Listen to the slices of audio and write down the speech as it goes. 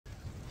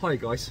Hi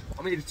guys,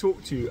 I'm here to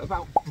talk to you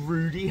about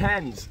broody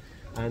hens.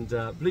 And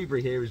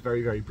Blueberry here is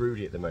very, very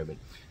broody at the moment.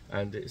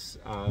 And its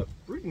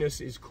broodiness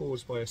is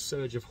caused by a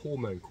surge of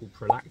hormone called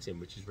prolactin,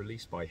 which is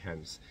released by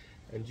hens.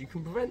 And you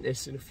can prevent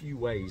this in a few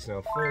ways.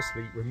 Now,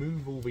 firstly,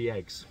 remove all the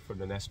eggs from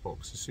the nest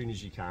box as soon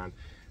as you can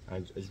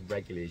and as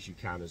regularly as you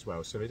can as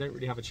well, so they don't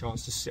really have a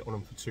chance to sit on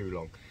them for too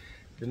long.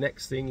 The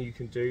next thing you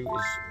can do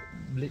is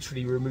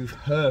literally remove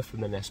her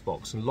from the nest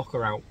box and lock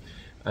her out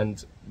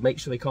and make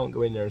sure they can't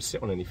go in there and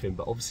sit on anything,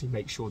 but obviously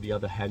make sure the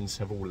other hens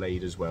have all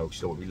laid as well, because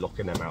you don't want to be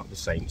locking them out at the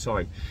same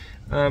time.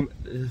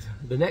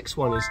 The next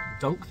one is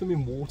dunk them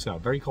in water,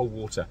 very cold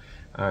water,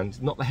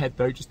 and not the head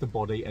though, just the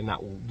body, and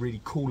that will really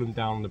cool them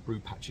down the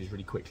brood patches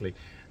really quickly,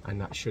 and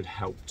that should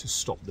help to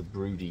stop the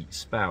broody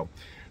spell.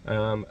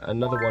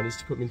 Another one is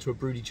to put them into a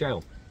broody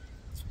jail.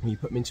 When you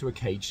put them into a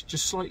cage,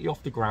 just slightly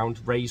off the ground,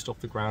 raised off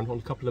the ground, on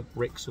a couple of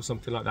bricks or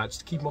something like that, just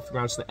to keep them off the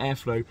ground so the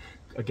airflow,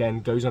 again,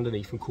 goes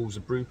underneath and cools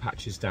the brood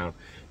patches down.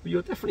 But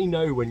you'll definitely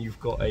know when you've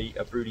got a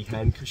broody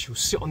hen, because she'll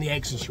sit on the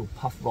eggs and she'll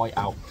puff right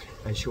out,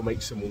 and she'll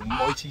make some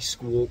almighty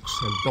squawks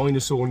and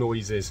dinosaur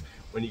noises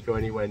when you go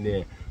anywhere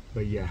near.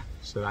 But yeah,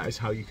 so that is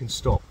how you can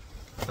stop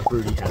a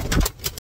broody hen.